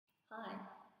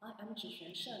I am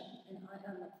Zhixuan and I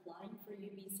am applying for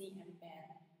UBC MBAN.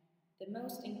 The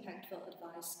most impactful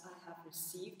advice I have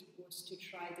received was to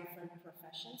try different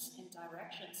professions and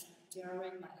directions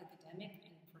during my academic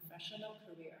and professional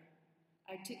career.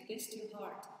 I took this to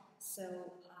heart, so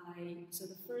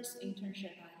the first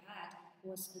internship I had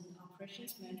was an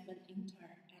operations management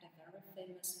intern at a very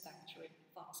famous factory,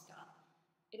 Foxconn.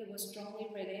 It was strongly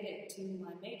related to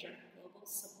my major, global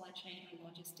supply chain and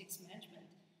logistics management,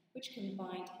 which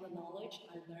combined the knowledge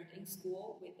I learned in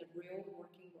school with the real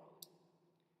working world.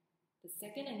 The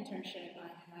second internship I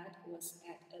had was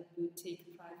at a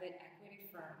boutique private equity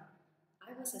firm.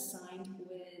 I was assigned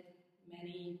with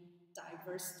many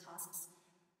diverse tasks,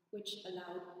 which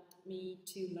allowed me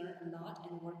to learn a lot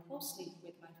and work closely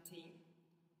with my team.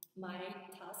 My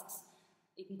tasks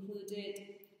included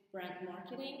brand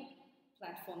marketing,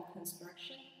 platform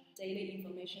construction, daily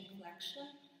information collection,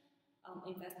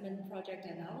 investment project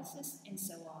analysis, and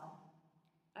so on.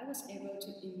 I was able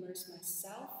to immerse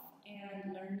myself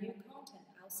and learn new content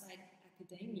outside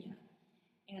academia,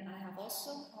 and I have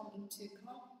also come into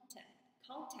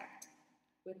contact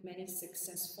with many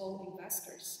successful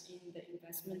investors in the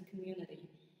investment community,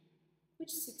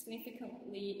 which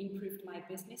significantly improved my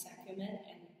business acumen,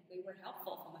 and they were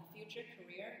helpful for my future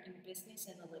career in business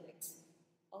analytics.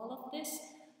 All of this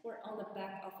were on the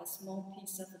back of a small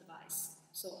piece of advice,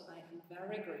 so I am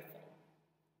very grateful.